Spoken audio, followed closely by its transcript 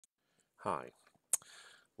Hi,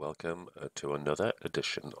 welcome to another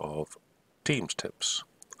edition of Teams Tips.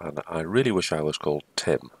 And I really wish I was called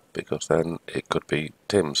Tim, because then it could be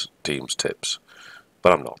Tim's Teams Tips,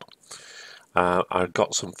 but I'm not. I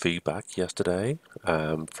got some feedback yesterday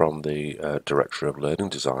from the Director of Learning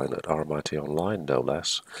Design at RMIT Online, no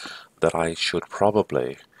less, that I should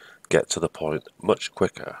probably get to the point much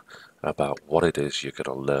quicker about what it is you're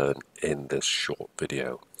going to learn in this short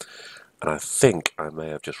video. And I think I may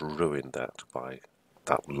have just ruined that by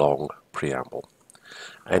that long preamble.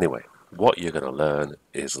 Anyway, what you're going to learn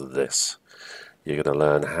is this. You're going to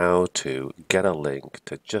learn how to get a link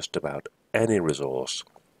to just about any resource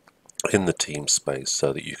in the team space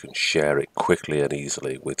so that you can share it quickly and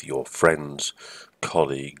easily with your friends,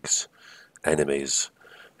 colleagues, enemies,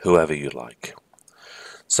 whoever you like.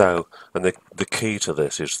 So, and the key to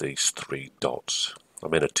this is these three dots.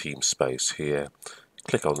 I'm in a team space here.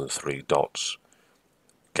 Click on the three dots,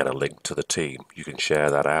 get a link to the team. You can share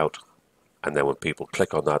that out, and then when people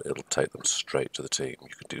click on that, it'll take them straight to the team.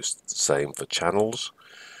 You can do the same for channels,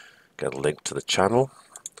 get a link to the channel,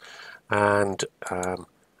 and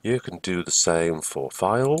you can do the same for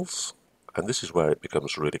files. And this is where it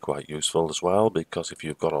becomes really quite useful as well, because if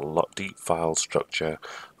you've got a deep file structure,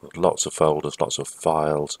 lots of folders, lots of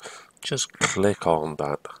files, just click on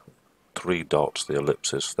that three dots, the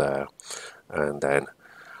ellipsis there, and then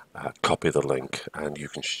copy the link, and you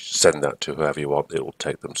can send that to whoever you want. It will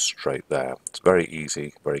take them straight there. It's very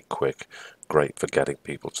easy, very quick, great for getting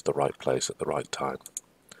people to the right place at the right time.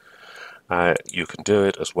 You can do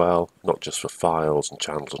it as well, not just for files and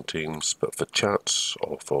channels and teams, but for chats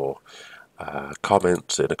or for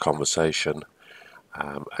comments in a conversation.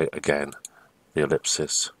 Again, the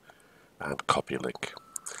ellipsis and copy link.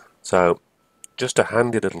 So just a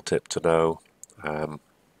handy little tip to know.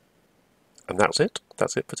 And that's it.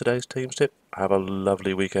 That's it for today's Teams tip. Have a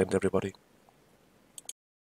lovely weekend, everybody.